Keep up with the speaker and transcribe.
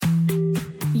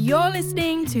You're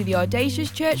listening to the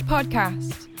Audacious Church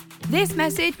podcast. This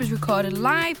message was recorded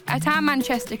live at our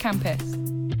Manchester campus.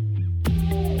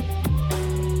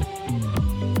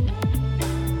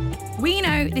 We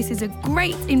know this is a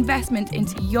great investment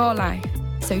into your life,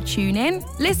 so tune in,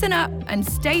 listen up, and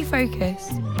stay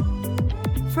focused.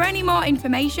 For any more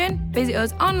information, visit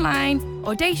us online,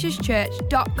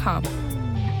 audaciouschurch.com.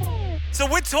 So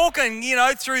we're talking,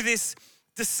 through this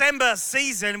December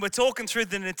season, we're talking through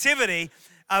the Nativity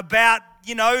about,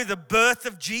 the birth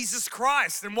of Jesus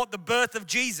Christ and what the birth of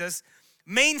Jesus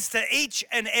means to each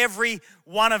and every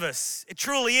one of us. It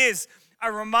truly is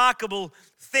a remarkable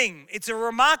thing. It's a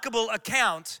remarkable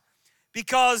account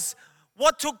because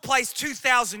what took place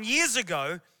 2,000 years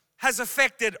ago has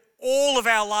affected all of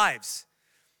our lives.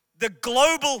 The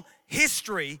global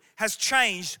history has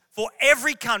changed for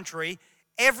every country,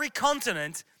 every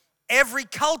continent, every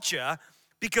culture,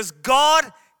 because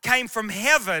God came from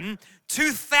heaven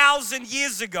 2,000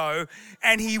 years ago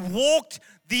and he walked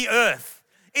the earth.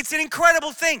 It's an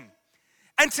incredible thing.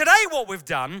 And today what we've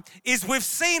done is we've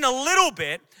seen a little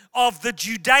bit of the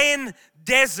Judean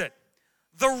desert,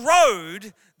 the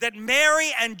road that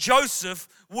Mary and Joseph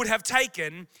would have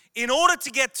taken in order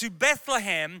to get to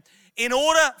Bethlehem, in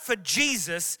order for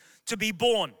Jesus to be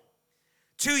born.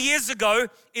 2 years ago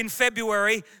in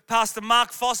February, Pastor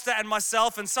Mark Foster and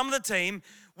myself and some of the team,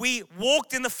 we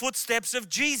walked in the footsteps of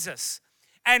Jesus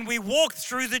and we walked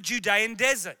through the Judean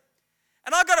desert.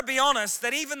 And I've got to be honest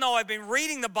that even though I've been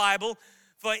reading the Bible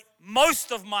for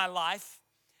most of my life,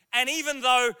 and even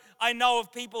though I know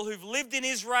of people who've lived in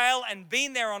Israel and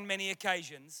been there on many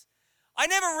occasions, I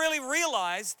never really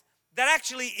realized that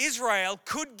actually Israel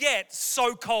could get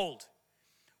so cold.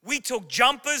 We took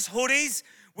jumpers, hoodies,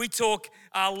 we took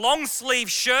long sleeve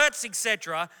shirts,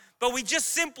 etc., but we just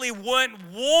simply weren't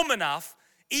warm enough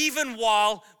even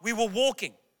while we were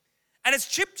walking. And as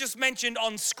Chip just mentioned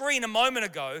on screen a moment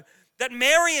ago, that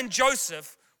Mary and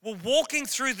Joseph were walking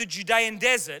through the Judean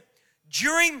desert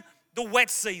during the wet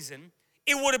season.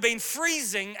 It would have been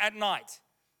freezing at night.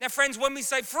 Now friends, when we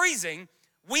say freezing,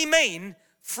 we mean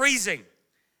freezing.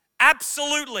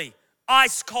 Absolutely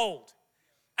ice cold.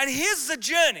 And here's the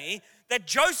journey that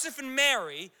Joseph and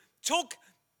Mary took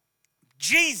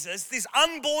Jesus, this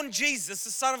unborn Jesus,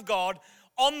 the Son of God,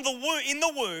 in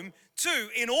the womb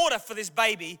in order for this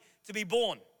baby to be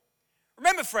born.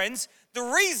 Remember friends, the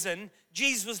reason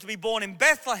Jesus was to be born in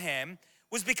Bethlehem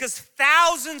was because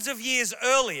thousands of years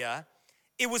earlier,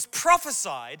 it was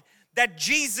prophesied that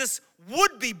Jesus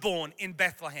would be born in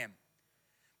Bethlehem.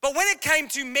 But when it came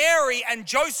to Mary and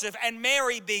Joseph and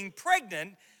Mary being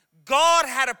pregnant, God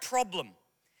had a problem.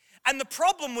 And the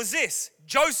problem was this: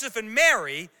 Joseph and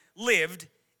Mary lived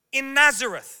in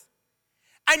Nazareth.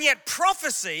 And yet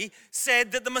prophecy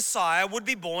said that the Messiah would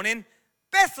be born in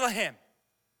Bethlehem.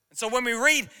 And so when we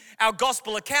read our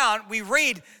gospel account, we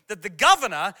read that the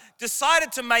governor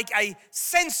decided to make a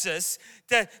census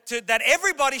that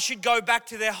everybody should go back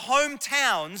to their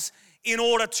hometowns in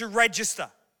order to register.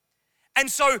 And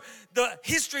so the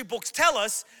history books tell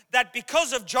us that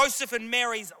because of Joseph and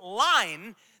Mary's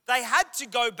line, they had to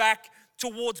go back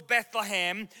towards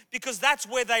Bethlehem because that's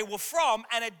where they were from.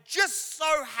 And it just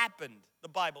so happened, the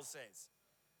Bible says,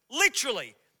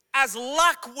 literally, as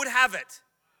luck would have it,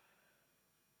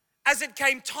 as it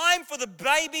came time for the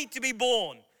baby to be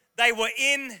born, they were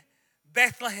in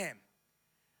Bethlehem.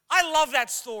 I love that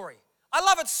story. I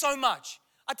love it so much.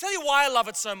 I tell you why I love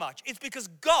it so much. It's because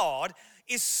God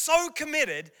is so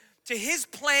committed to his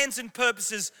plans and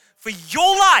purposes for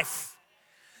your life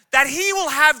that he will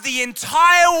have the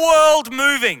entire world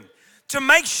moving to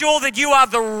make sure that you are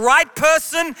the right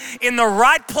person in the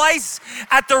right place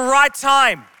at the right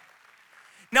time.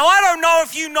 Now, I don't know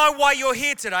if you know why you're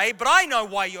here today, but I know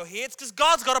why you're here. It's because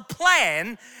God's got a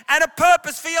plan and a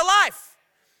purpose for your life.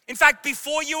 In fact,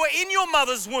 before you were in your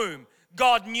mother's womb,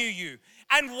 God knew you.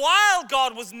 And while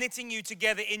God was knitting you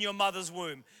together in your mother's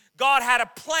womb, God had a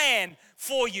plan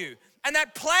for you. And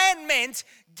that plan meant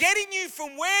getting you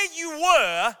from where you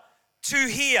were to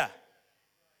here.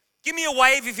 Give me a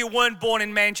wave if you weren't born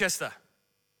in Manchester.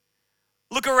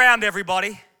 Look around,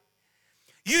 everybody.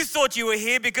 You thought you were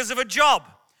here because of a job.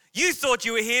 You thought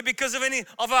you were here because of a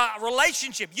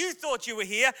relationship. You thought you were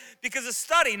here because of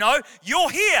study. No,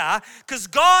 you're here because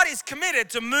God is committed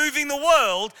to moving the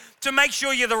world to make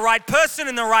sure you're the right person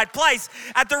in the right place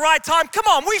at the right time. Come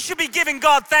on, we should be giving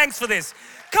God thanks for this.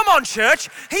 Come on, church.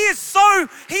 He is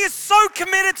so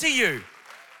committed to you.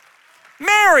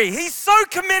 Mary, he's so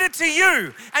committed to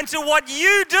you and to what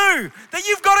you do that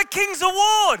you've got a King's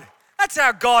Award. That's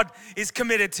how God is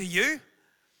committed to you.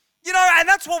 You know, and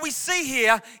that's what we see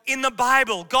here in the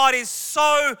Bible. God is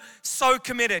so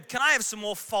committed. Can I have some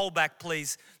more fallback,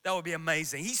 please? That would be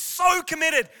amazing. He's so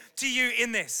committed to you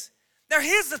in this. Now,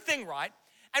 here's the thing, right?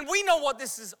 And we know what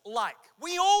this is like.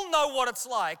 We all know what it's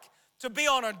like to be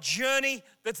on a journey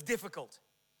that's difficult.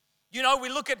 You know, we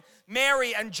look at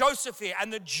Mary and Joseph here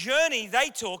and the journey they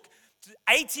took,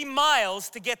 80 miles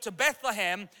to get to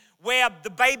Bethlehem, where the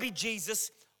baby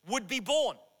Jesus would be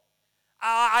born.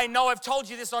 I know I've told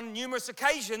you this on numerous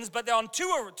occasions, but on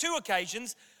two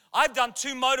occasions, I've done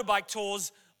 2 motorbike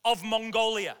tours of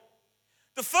Mongolia.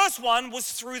 The first one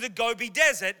was through the Gobi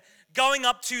Desert, going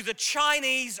up to the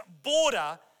Chinese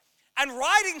border, and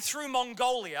riding through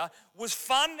Mongolia was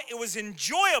fun, it was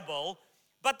enjoyable,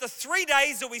 but the 3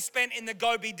 days that we spent in the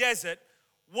Gobi Desert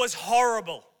was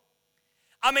horrible.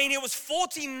 I mean, it was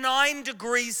 49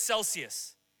 degrees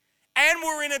Celsius, and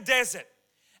we're in a desert.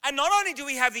 And not only do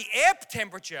we have the air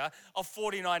temperature of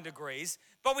 49 degrees,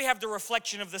 but we have the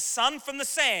reflection of the sun from the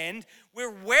sand.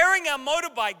 We're wearing our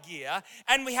motorbike gear,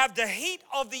 and we have the heat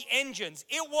of the engines.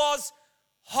 It was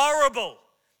horrible.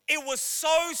 It was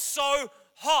so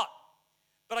hot.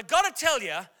 But I gotta tell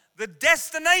you, the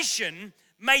destination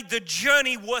made the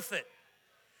journey worth it.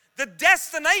 The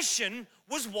destination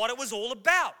was what it was all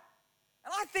about.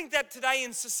 And I think that today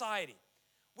in society,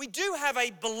 we do have a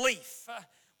belief,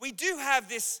 we do have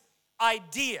this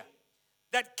idea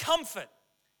that comfort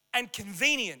and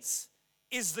convenience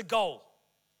is the goal.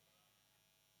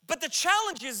 But the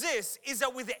challenge is this, is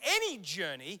that with any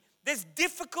journey, there's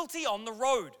difficulty on the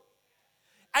road.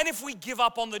 And if we give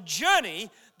up on the journey,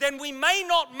 then we may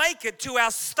not make it to our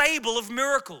stable of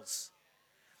miracles.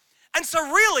 And so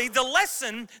really, the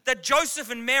lesson that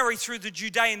Joseph and Mary through the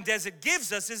Judean desert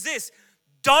gives us is this: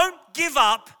 don't give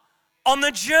up on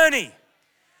the journey.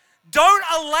 Don't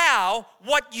allow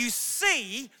what you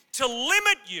see to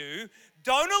limit you.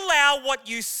 Don't allow what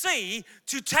you see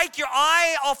to take your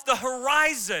eye off the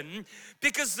horizon,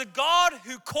 because the God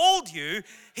who called you,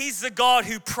 He's the God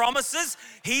who promises.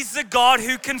 He's the God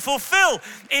who can fulfill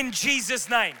in Jesus'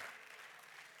 name.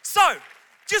 So,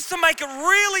 just to make it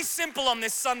really simple on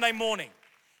this Sunday morning,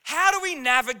 how do we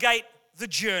navigate the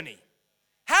journey?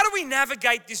 How do we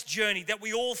navigate this journey that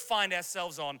we all find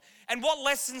ourselves on? And what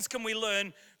lessons can we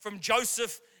learn from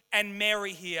Joseph and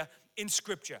Mary here in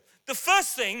Scripture? The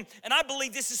first thing, and I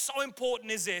believe this is so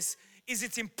important, is this, is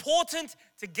it's important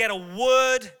to get a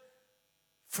word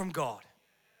from God.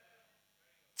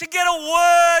 To get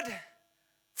a word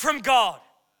from God.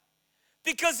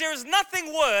 Because there is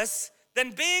nothing worse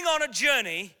than being on a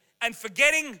journey and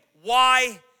forgetting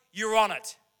why you're on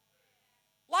it.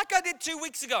 Like I did 2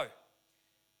 weeks ago,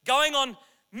 going on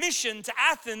mission to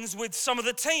Athens with some of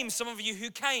the team, some of you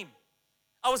who came.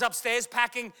 I was upstairs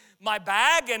packing my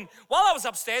bag, and while I was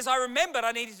upstairs, I remembered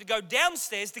I needed to go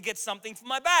downstairs to get something for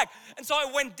my bag. And so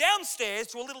I went downstairs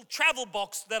to a little travel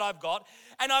box that I've got,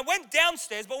 and I went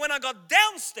downstairs, but when I got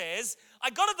downstairs, I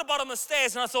got at the bottom of the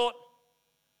stairs and I thought,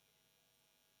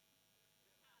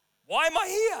 why am I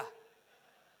here?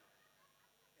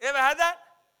 You ever had that?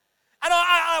 And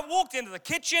I walked into the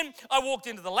kitchen, I walked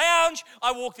into the lounge,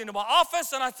 I walked into my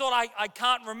office, and I thought, I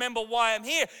can't remember why I'm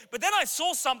here. But then I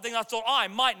saw something, I thought, I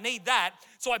might need that.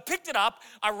 So I picked it up,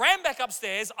 I ran back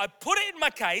upstairs, I put it in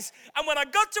my case, and when I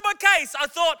got to my case, I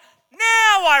thought,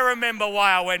 now I remember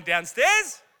why I went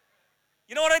downstairs.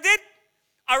 You know what I did?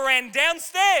 I ran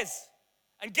downstairs,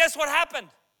 and guess what happened?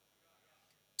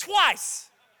 Twice.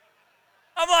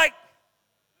 I'm like,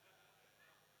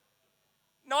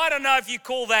 no, I don't know if you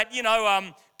call that,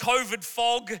 COVID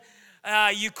fog.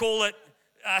 You call it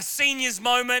a senior's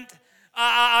moment.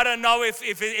 I don't know if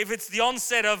it's the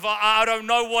onset of, I don't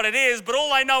know what it is, but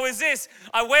all I know is this.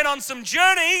 I went on some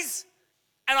journeys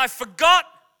and I forgot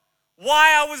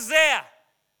why I was there.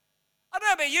 I don't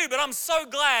know about you, but I'm so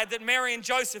glad that Mary and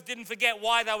Joseph didn't forget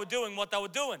why they were doing what they were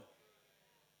doing.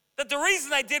 That the reason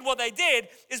they did what they did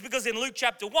is because in Luke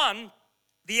chapter 1,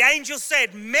 the angel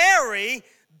said, Mary,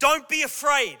 don't be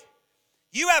afraid.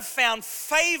 You have found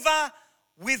favor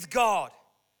with God.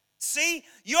 See,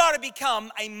 you are to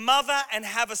become a mother and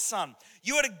have a son.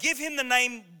 You are to give him the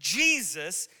name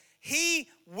Jesus. He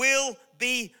will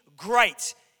be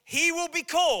great. He will be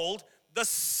called the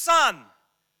Son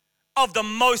of the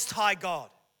Most High God.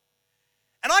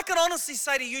 And I can honestly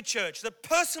say to you, church, that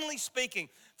personally speaking,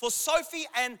 for Sophie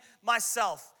and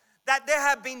myself, that there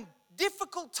have been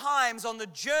difficult times on the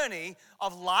journey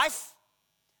of life.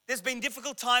 There's been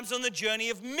difficult times on the journey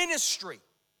of ministry.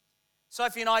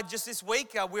 Sophie and I, just this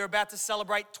week, we're about to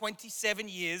celebrate 27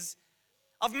 years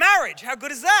of marriage. How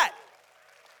good is that?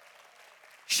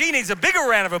 She needs a bigger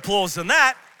round of applause than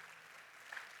that.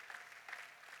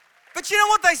 But you know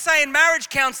what they say in marriage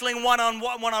counseling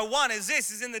 101 is this,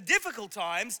 is in the difficult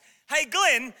times, hey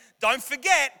Glenn, don't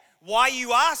forget why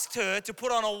you asked her to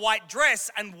put on a white dress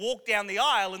and walk down the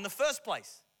aisle in the first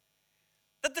place.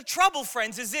 That the trouble,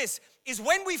 friends, is this, is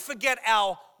when we forget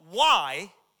our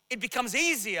why, it becomes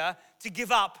easier to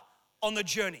give up on the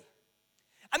journey.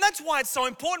 And that's why it's so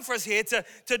important for us here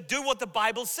to do what the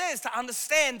Bible says, to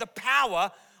understand the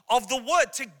power of the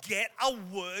word, to get a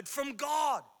word from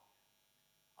God.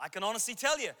 I can honestly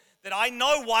tell you that I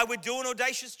know why we're doing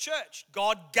Audacious Church.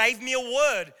 God gave me a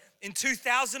word in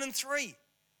 2003.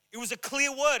 It was a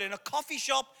clear word in a coffee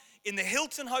shop in the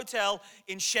Hilton Hotel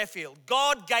in Sheffield.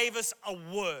 God gave us a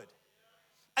word.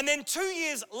 And then 2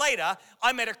 years later,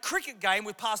 I'm at a cricket game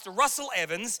with Pastor Russell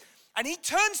Evans, and he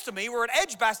turns to me, we're at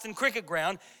Edgbaston Cricket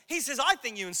Ground. He says, I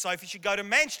think you and Sophie should go to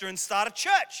Manchester and start a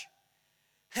church.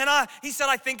 And he said,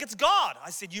 I think it's God. I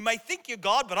said, you may think you're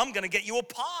God, but I'm going to get you a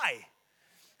pie.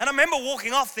 And I remember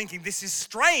walking off thinking, this is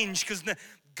strange because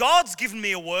God's given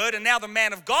me a word, and now the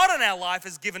man of God in our life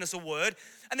has given us a word.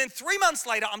 And then 3 months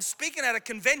later, I'm speaking at a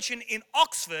convention in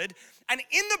Oxford, and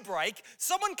in the break,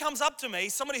 someone comes up to me,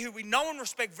 somebody who we know and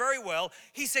respect very well.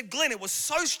 He said, Glenn, it was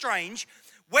so strange.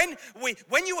 When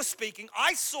you were speaking,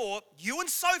 I saw you and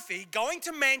Sophie going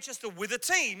to Manchester with a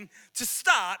team to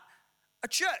start a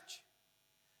church.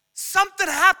 Something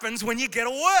happens when you get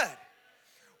a word.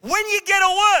 When you get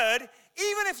a word,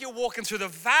 even if you're walking through the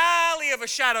valley of a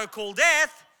shadow called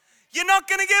death, you're not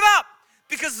going to give up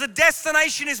because the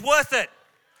destination is worth it.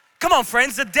 Come on,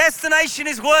 friends, the destination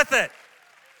is worth it.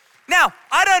 Now,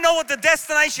 I don't know what the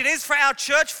destination is for our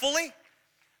church fully.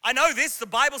 I know this, the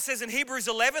Bible says in Hebrews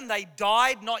 11, they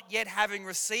died not yet having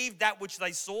received that which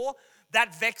they saw.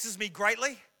 That vexes me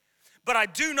greatly. But I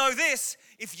do know this,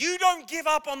 if you don't give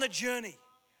up on the journey,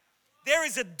 there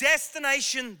is a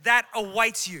destination that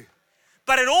awaits you.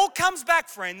 But it all comes back,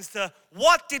 friends, to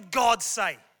what did God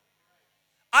say?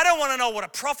 I don't want to know what a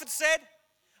prophet said.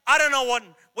 I don't know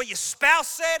what your spouse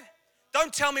said.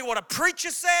 Don't tell me what a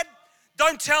preacher said.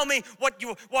 Don't tell me what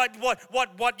your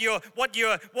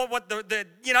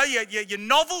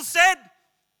novel said.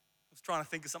 I was trying to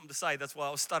think of something to say. That's why I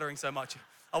was stuttering so much.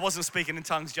 I wasn't speaking in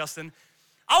tongues, Justin.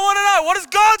 I want to know, what does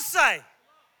God say?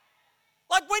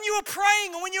 Like when you were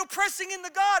praying and when you were pressing into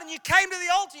God and you came to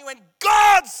the altar, you went,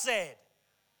 God said.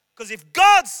 Because if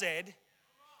God said,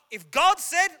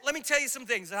 let me tell you some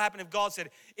things that happen if God said.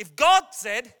 If God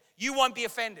said, you won't be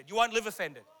offended. You won't live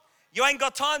offended. You ain't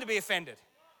got time to be offended.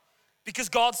 Because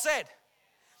God said.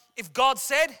 If God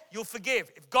said, you'll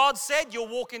forgive. If God said, you'll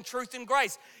walk in truth and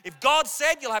grace. If God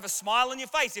said, you'll have a smile on your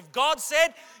face. If God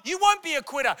said, you won't be a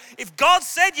quitter. If God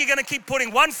said, you're going to keep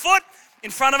putting one foot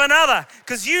in front of another.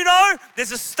 Because you know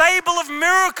there's a stable of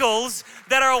miracles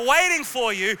that are awaiting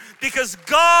for you because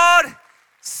God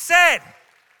said.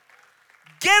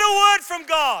 Get a word from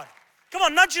God. Come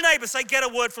on, nudge your neighbor, say, get a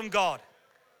word from God.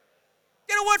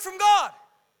 Get a word from God.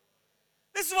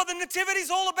 This is what the nativity is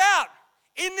all about.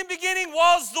 In the beginning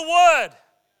was the Word,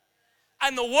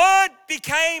 and the Word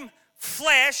became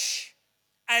flesh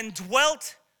and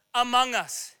dwelt among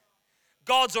us.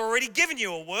 God's already given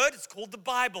you a word. It's called the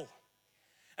Bible.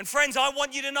 And friends, I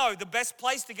want you to know the best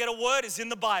place to get a word is in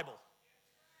the Bible.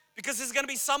 Because there's going to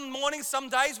be some mornings, some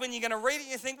days when you're going to read it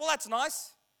and you think, well, that's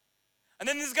nice. And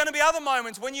then there's going to be other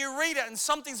moments when you read it and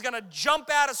something's going to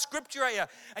jump out of scripture at you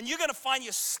and you're going to find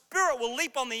your spirit will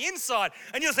leap on the inside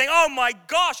and you'll think, oh my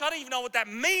gosh, I don't even know what that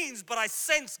means, but I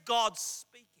sense God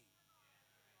speaking.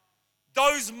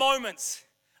 Those moments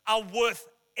are worth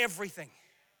everything.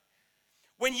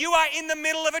 When you are in the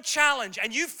middle of a challenge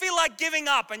and you feel like giving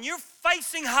up and you're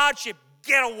facing hardship,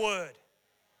 get a word.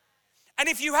 And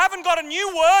if you haven't got a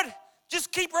new word,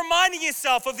 just keep reminding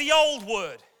yourself of the old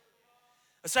word.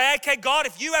 I say, okay, God,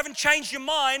 if you haven't changed your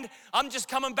mind, I'm just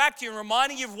coming back to you and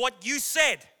reminding you of what you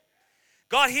said.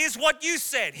 God, here's what you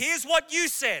said. Here's what you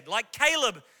said. Like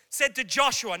Caleb said to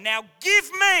Joshua, now give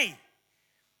me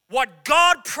what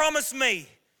God promised me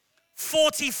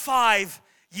 45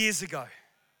 years ago.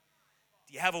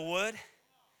 Do you have a word?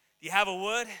 Do you have a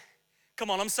word? Come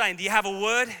on, I'm saying, do you have a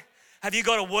word? Have you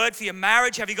got a word for your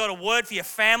marriage? Have you got a word for your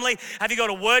family? Have you got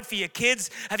a word for your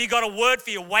kids? Have you got a word for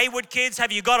your wayward kids?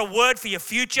 Have you got a word for your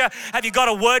future? Have you got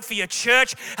a word for your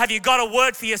church? Have you got a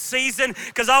word for your season?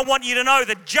 Because I want you to know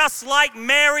that just like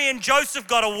Mary and Joseph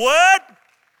got a word,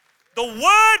 the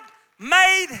word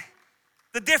made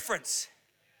the difference.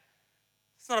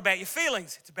 It's not about your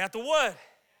feelings, it's about the word.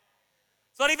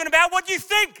 It's not even about what you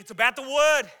think, it's about the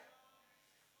word.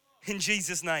 In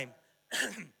Jesus' name.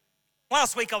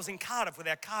 Last week I was in Cardiff with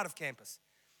our Cardiff campus.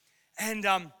 And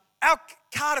our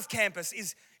Cardiff campus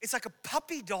it's like a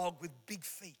puppy dog with big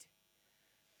feet.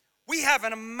 We have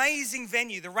an amazing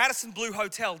venue, the Radisson Blu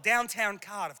Hotel, downtown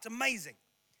Cardiff. It's amazing.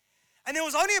 And there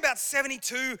was only about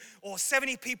 72 or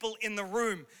 70 people in the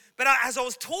room. But as I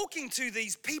was talking to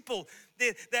these people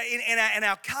in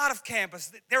our Cardiff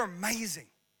campus, they're amazing.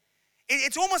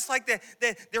 It's almost like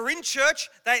they're in church.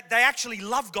 They actually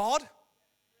love God.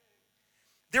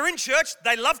 They're in church.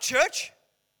 They love church.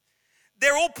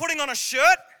 They're all putting on a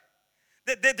shirt.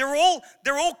 They're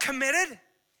all committed.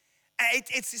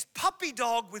 It's this puppy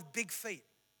dog with big feet.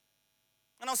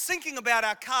 And I was thinking about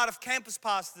our Cardiff campus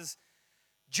pastors,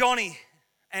 Johnny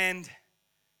and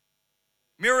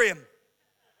Miriam.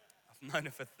 I've known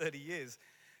her for 30 years.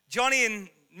 Johnny and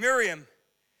Miriam.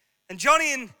 And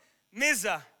Johnny and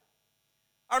Mirza.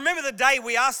 I remember the day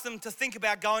we asked them to think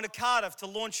about going to Cardiff to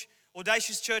launch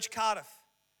Audacious Church Cardiff.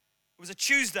 It was a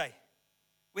Tuesday.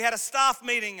 We had a staff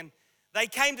meeting and they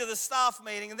came to the staff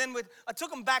meeting, and then I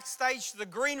took them backstage to the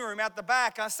green room out the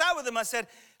back. I sat with them, I said,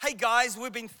 hey guys,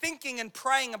 we've been thinking and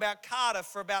praying about Cardiff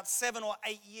for about 7 or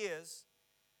 8 years.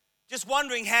 Just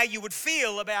wondering how you would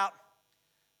feel about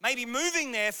maybe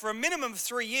moving there for a minimum of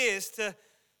 3 years to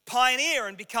pioneer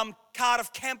and become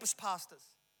Cardiff campus pastors.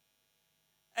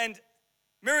 And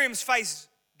Miriam's face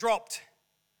dropped.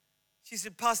 She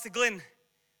said, Pastor Glenn,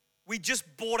 we just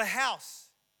bought a house.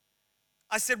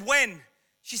 I said, when?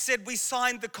 She said, we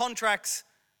signed the contracts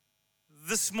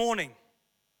this morning.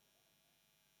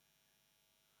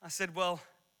 I said, well,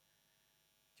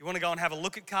 do you want to go and have a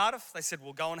look at Cardiff? They said,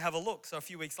 we'll go and have a look. So a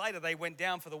few weeks later, they went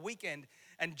down for the weekend.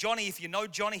 And Johnny, if you know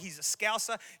Johnny, he's a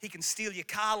scouser. He can steal your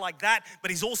car like that,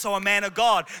 but he's also a man of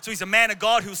God. So he's a man of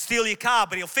God who'll steal your car,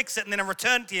 but he'll fix it and then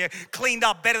return it to you cleaned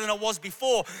up better than it was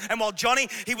before. And while Johnny,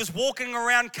 he was walking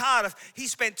around Cardiff, he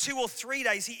spent 2 or 3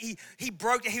 days, he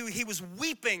was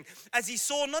weeping as he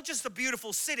saw not just the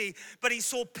beautiful city, but he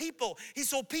saw people. He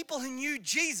saw people who knew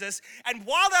Jesus. And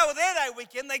while they were there that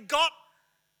weekend, they got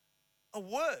a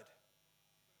word.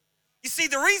 You see,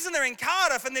 the reason they're in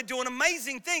Cardiff and they're doing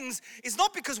amazing things is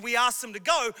not because we asked them to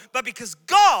go, but because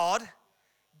God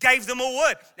gave them a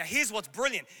word. Now, here's what's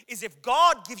brilliant, is if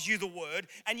God gives you the word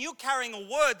and you're carrying a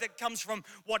word that comes from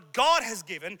what God has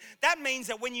given, that means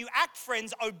that when you act,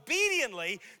 friends,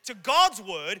 obediently to God's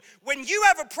word, when you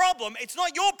have a problem, it's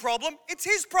not your problem, it's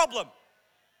His problem.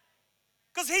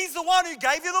 Because He's the one who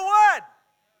gave you the word.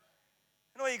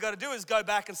 And all you got to do is go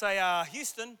back and say,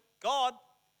 Houston, God,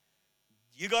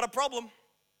 you got a problem.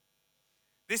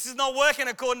 This is not working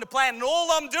according to plan. And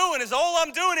all I'm doing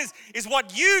is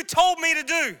what you told me to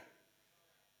do.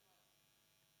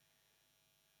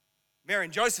 Mary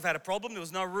and Joseph had a problem. There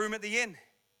was no room at the inn.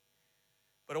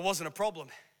 But it wasn't a problem.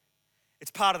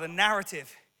 It's part of the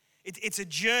narrative. It's a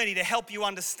journey to help you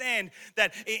understand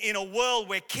that in a world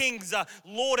where kings are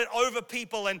lorded over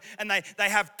people and they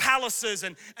have palaces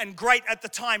and great, at the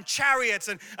time, chariots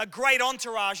and a great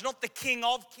entourage, not the King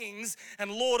of Kings and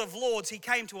Lord of Lords, He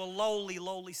came to a lowly,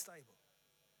 lowly stable.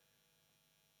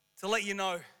 To let you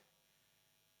know,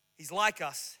 He's like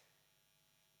us.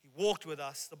 He walked with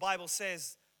us. The Bible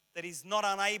says that He's not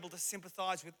unable to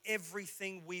sympathize with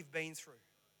everything we've been through.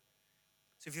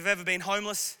 So if you've ever been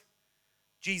homeless,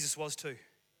 Jesus was too.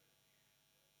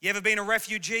 You ever been a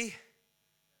refugee?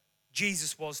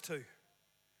 Jesus was too.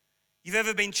 You've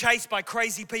ever been chased by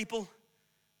crazy people?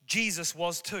 Jesus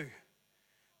was too.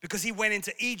 Because He went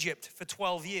into Egypt for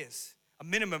 12 years, a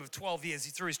minimum of 12 years.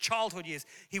 Through His childhood years,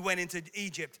 He went into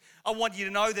Egypt. I want you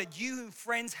to know that you,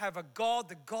 friends, have a God,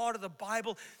 the God of the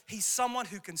Bible. He's someone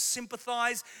who can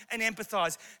sympathize and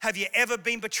empathize. Have you ever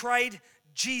been betrayed?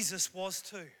 Jesus was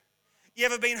too. You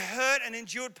ever been hurt and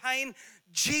endured pain?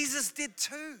 Jesus did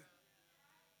too.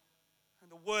 And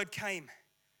the Word came,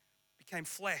 became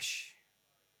flesh,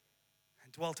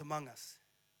 and dwelt among us.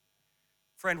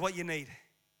 Friend, what you need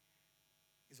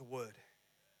is a word.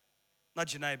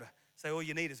 Nudge your neighbor. Say, all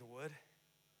you need is a word.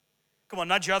 Come on,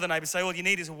 nudge your other neighbor. Say, all you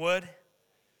need is a word.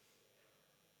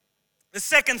 The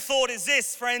second thought is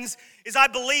this, friends, is I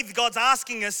believe God's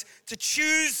asking us to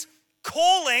choose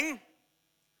calling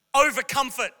over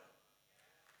comfort.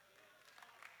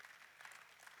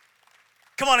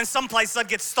 Come on, in some places I'd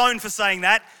get stoned for saying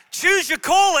that. Choose your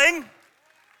calling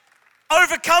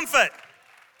over comfort.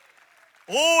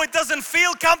 Oh, it doesn't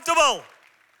feel comfortable.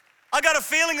 I got a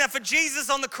feeling that for Jesus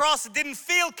on the cross, it didn't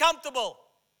feel comfortable.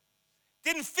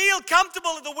 Didn't feel comfortable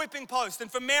at the whipping post.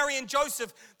 And for Mary and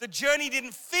Joseph, the journey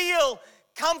didn't feel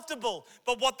comfortable.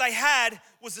 But what they had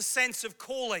was a sense of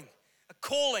calling. A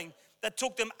calling that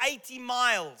took them 80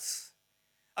 miles.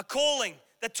 A calling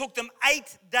that took them 8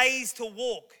 days to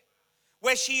walk.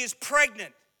 Where she is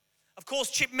pregnant. Of course,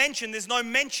 Chip mentioned there's no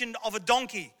mention of a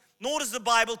donkey. Nor does the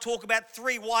Bible talk about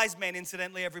 3 wise men,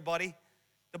 incidentally, everybody.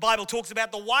 The Bible talks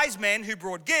about the wise men who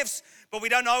brought gifts, but we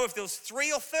don't know if there was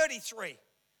 3 or 33.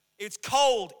 It's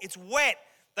cold, it's wet,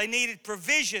 they needed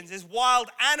provisions, there's wild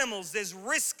animals, there's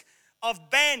risk of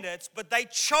bandits, but they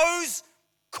chose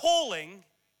calling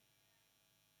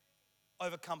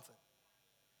over comfort.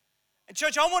 And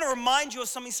church, I want to remind you of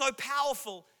something so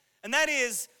powerful, and that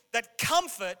is that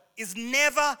comfort is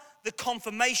never the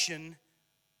confirmation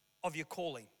of your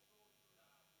calling.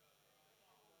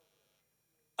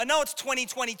 I know it's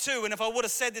 2022, and if I would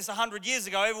have said this 100 years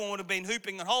ago, everyone would have been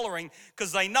hooping and hollering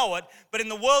because they know it. But in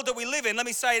the world that we live in, let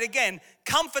me say it again,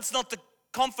 comfort's not the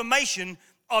confirmation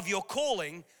of your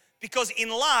calling, because in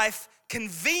life,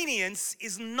 convenience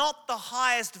is not the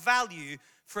highest value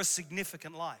for a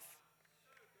significant life.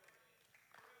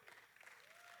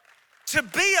 To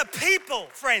be a people,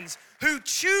 friends, who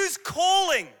choose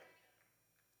calling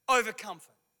over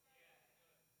comfort.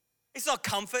 It's not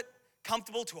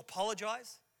comfortable to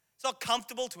apologize. It's not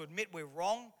comfortable to admit we're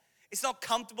wrong. It's not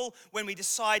comfortable when we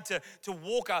decide to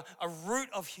walk a route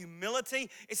of humility.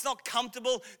 It's not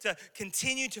comfortable to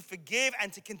continue to forgive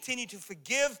and to continue to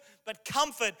forgive, but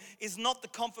comfort is not the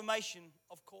confirmation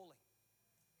of calling.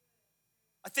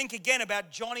 I think again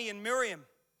about Johnny and Miriam.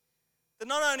 That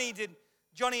not only did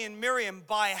Johnny and Miriam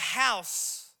buy a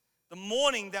house the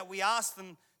morning that we asked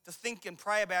them to think and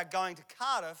pray about going to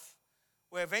Cardiff,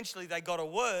 where eventually they got a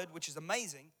word, which is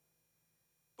amazing.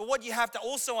 But what you have to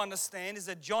also understand is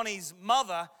that Johnny's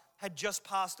mother had just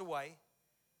passed away,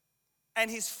 and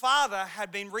his father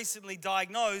had been recently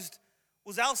diagnosed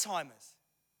with Alzheimer's.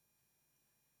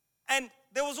 And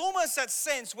there was almost that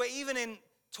sense where even in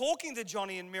talking to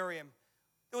Johnny and Miriam,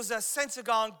 there was a sense of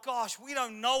going, gosh, we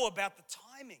don't know about the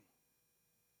timing.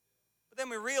 But then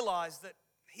we realized that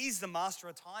he's the master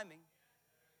of timing.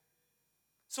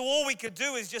 So all we could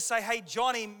do is just say, hey,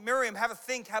 Johnny, Miriam, have a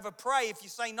think, have a pray. If you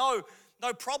say no,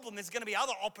 no problem. There's going to be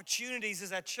other opportunities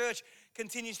as our church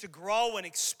continues to grow and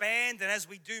expand and as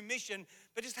we do mission.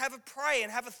 But just have a pray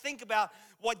and have a think about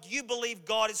what you believe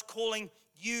God is calling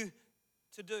you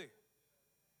to do.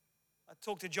 I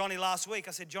talked to Johnny last week.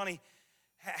 I said, Johnny,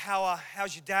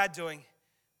 how's your dad doing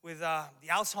with the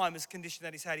Alzheimer's condition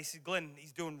that he's had? He said, Glenn,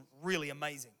 he's doing really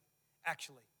amazing,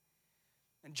 actually.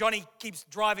 And Johnny keeps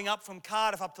driving up from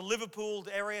Cardiff up to Liverpool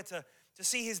area to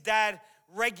see his dad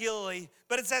regularly.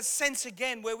 But it's that sense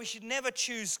again where we should never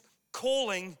choose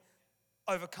calling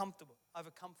over comfort. And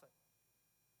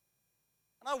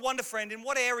I wonder, friend, in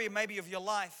what area maybe of your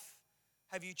life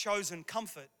have you chosen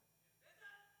comfort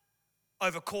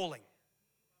over calling?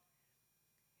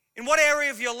 In what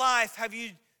area of your life have you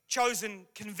chosen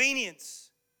convenience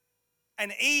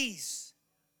and ease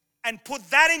and put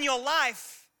that in your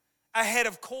life ahead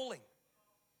of calling?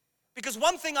 Because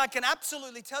one thing I can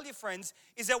absolutely tell you, friends,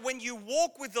 is that when you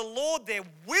walk with the Lord, there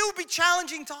will be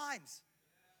challenging times.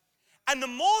 And the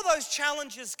more those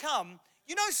challenges come,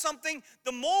 you know something,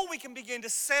 the more we can begin to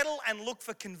settle and look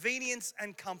for convenience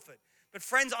and comfort. But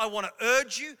friends, I want to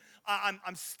urge you,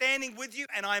 I'm standing with you,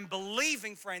 and I'm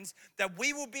believing, friends, that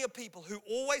we will be a people who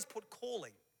always put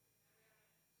calling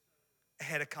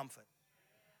ahead of comfort.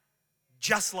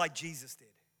 Just like Jesus did.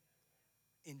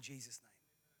 In Jesus' name.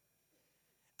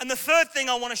 And the third thing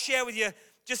I want to share with you,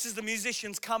 just as the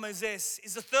musicians come, is this.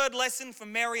 Is the third lesson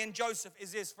from Mary and Joseph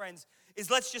is this, friends. Is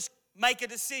let's just make a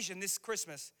decision this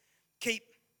Christmas. Keep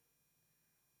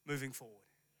moving forward.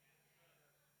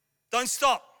 Don't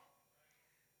stop.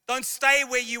 Don't stay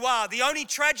where you are. The only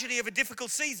tragedy of a difficult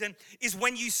season is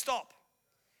when you stop.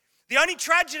 The only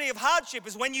tragedy of hardship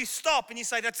is when you stop and you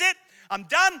say, that's it, I'm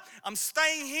done, I'm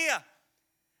staying here.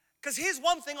 Because here's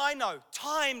one thing I know,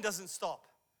 time doesn't stop.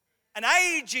 And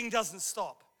aging doesn't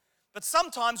stop. But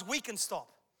sometimes we can stop.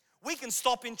 We can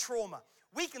stop in trauma.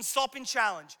 We can stop in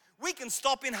challenge. We can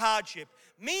stop in hardship.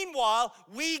 Meanwhile,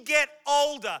 we get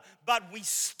older, but we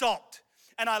stopped.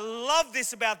 And I love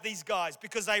this about these guys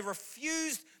because they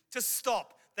refused to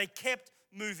stop. They kept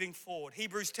moving forward.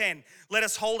 Hebrews 10, let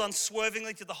us hold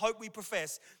unswervingly to the hope we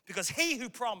profess, because he who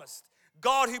promised,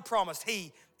 God who promised,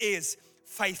 he is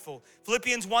faithful.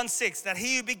 Philippians 1:6, that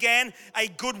he who began a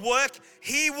good work,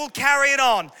 he will carry it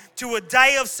on to a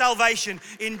day of salvation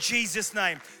in Jesus'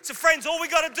 name. So friends, all we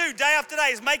got to do day after day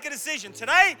is make a decision.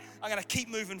 Today, I'm going to keep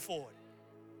moving forward.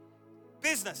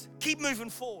 Business, keep moving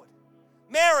forward.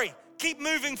 Mary, keep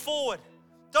moving forward.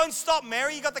 Don't stop,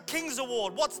 Mary. You got the King's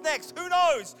Award. What's next? Who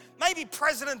knows? Maybe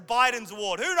President Biden's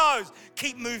award. Who knows?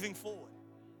 Keep moving forward.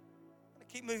 I'm going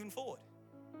to keep moving forward.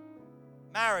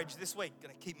 Marriage this week,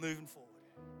 going to keep moving forward.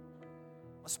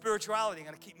 My spirituality,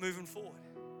 going to keep moving forward.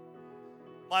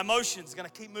 My emotions, going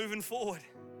to keep moving forward.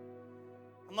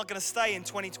 I'm not going to stay in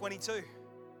 2022.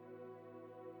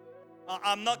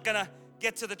 I'm not going to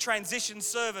get to the transition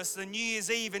service, the New Year's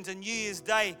Eve into New Year's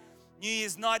Day, New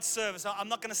Year's night service. I'm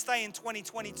not going to stay in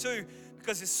 2022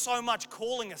 because there's so much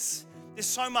calling us.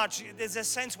 There's a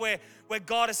sense where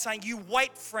God is saying, you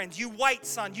wait, friends, you wait,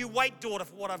 son, you wait, daughter,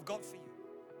 for what I've got for you.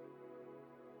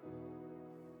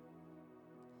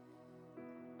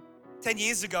 10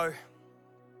 years ago,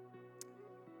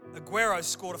 Aguero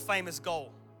scored a famous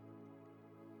goal.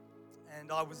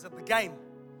 And I was at the game.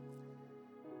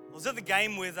 I was at the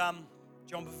game with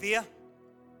John Bevere.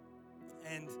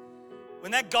 And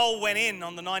when that goal went in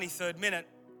on the 93rd minute,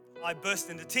 I burst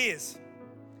into tears.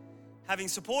 Having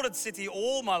supported City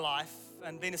all my life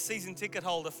and been a season ticket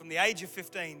holder from the age of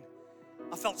 15,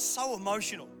 I felt so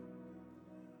emotional.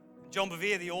 John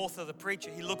Bevere, the author, the preacher,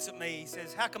 he looks at me, he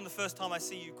says, how come the first time I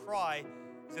see you cry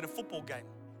is in a football game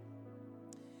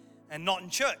and not in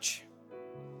church?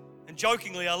 And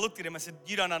jokingly, I looked at him, I said,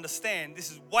 you don't understand, this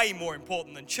is way more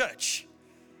important than church.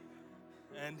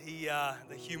 And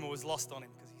the humor was lost on him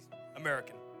because he's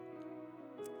American.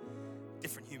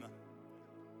 Different humor.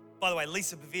 By the way,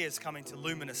 Lisa Bevere is coming to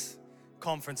Luminous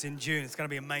Conference in June. It's going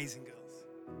to be amazing, girls.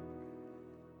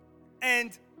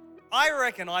 And I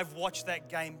reckon I've watched that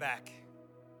game back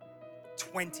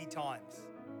 20 times.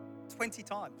 20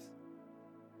 times.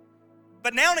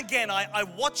 But now and again, I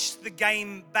watch the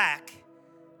game back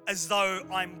as though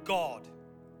I'm God.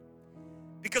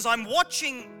 Because I'm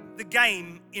watching the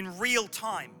game in real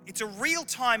time. It's a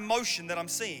real-time motion that I'm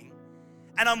seeing.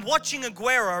 And I'm watching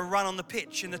Aguero run on the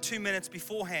pitch in the 2 minutes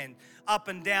beforehand, up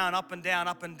and down, up and down,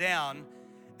 up and down.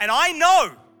 And I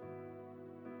know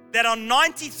that on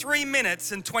 93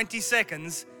 minutes and 20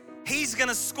 seconds, he's going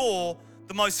to score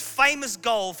the most famous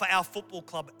goal for our football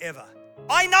club ever.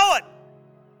 I know it.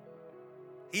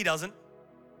 He doesn't.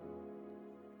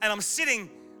 And I'm sitting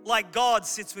like God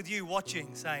sits with you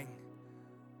watching, saying,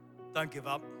 don't give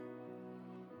up.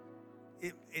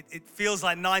 It feels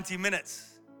like 90 minutes.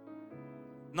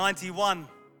 91,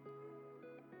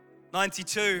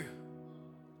 92.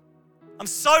 I'm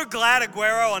so glad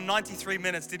Aguero on 93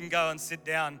 minutes didn't go and sit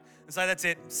down and say, that's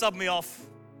it, sub me off,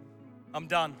 I'm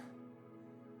done.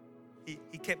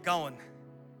 He kept going.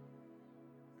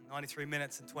 93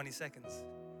 minutes and 20 seconds.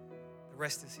 The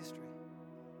rest is history.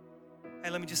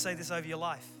 Hey, let me just say this over your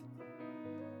life.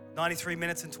 93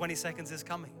 minutes and 20 seconds is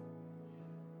coming.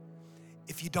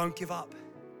 If you don't give up,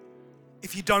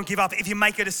 if you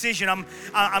make a decision,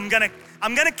 I'm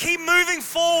gonna keep moving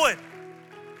forward.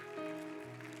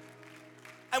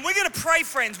 And we're gonna pray,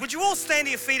 friends. Would you all stand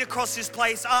to your feet across this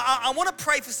place? I wanna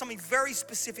pray for something very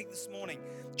specific this morning.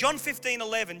 John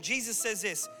 15:11, Jesus says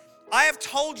this, I have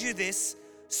told you this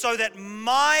so that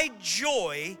my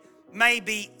joy may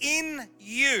be in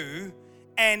you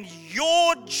and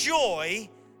your joy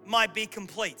might be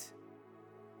complete.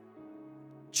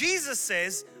 Jesus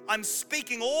says, I'm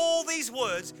speaking all these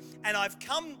words and I've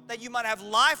come that you might have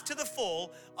life to the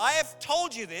full. I have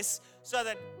told you this so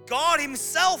that God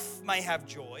himself may have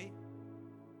joy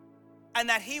and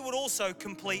that he would also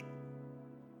complete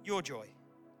your joy.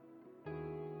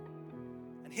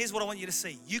 And here's what I want you to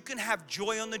see. You can have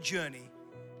joy on the journey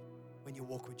when you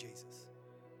walk with Jesus.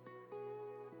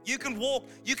 You can walk,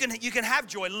 you can have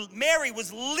joy. Mary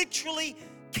was literally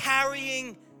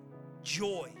carrying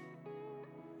joy.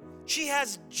 She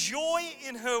has joy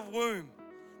in her womb.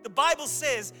 The Bible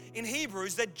says in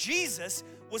Hebrews that Jesus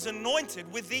was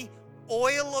anointed with the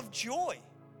oil of joy.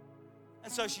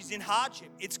 And so she's in hardship.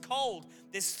 It's cold.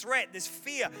 There's threat. There's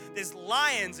fear. There's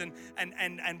lions and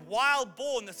wild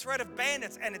boar and the threat of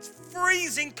bandits. And it's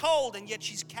freezing cold. And yet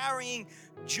she's carrying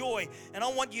joy. And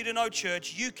I want you to know,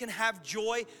 church, you can have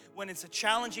joy when it's a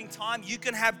challenging time. You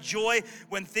can have joy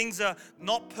when things are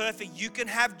not perfect. You can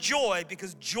have joy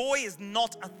because joy is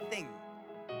not a thing.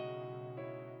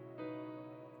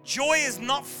 Joy is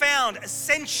not found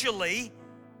essentially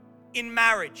in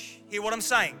marriage. Hear what I'm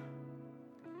saying?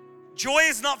 Joy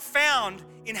is not found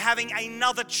in having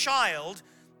another child.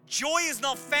 Joy is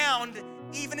not found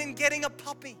even in getting a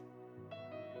puppy.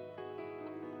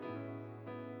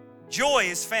 Joy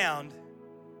is found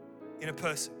in a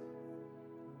person.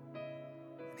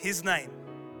 His name.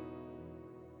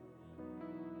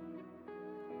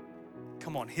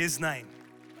 Come on, his name.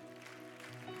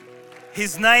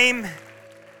 His name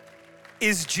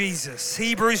is Jesus.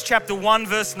 Hebrews chapter 1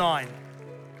 verse 9.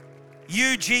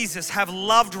 You, Jesus, have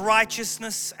loved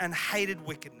righteousness and hated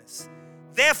wickedness.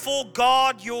 Therefore,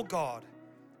 God, your God,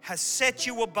 has set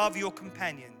you above your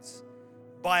companions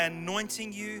by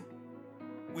anointing you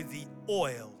with the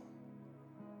oil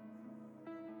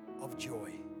of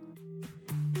joy.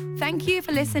 Thank you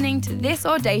for listening to this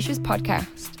Audacious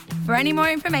podcast. For any more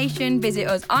information, visit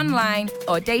us online,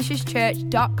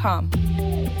 audaciouschurch.com.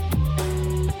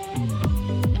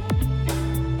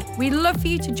 We'd love for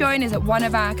you to join us at one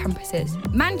of our campuses,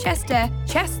 Manchester,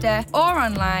 Chester, or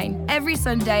online, every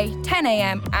Sunday, 10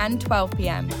 a.m. and 12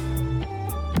 p.m.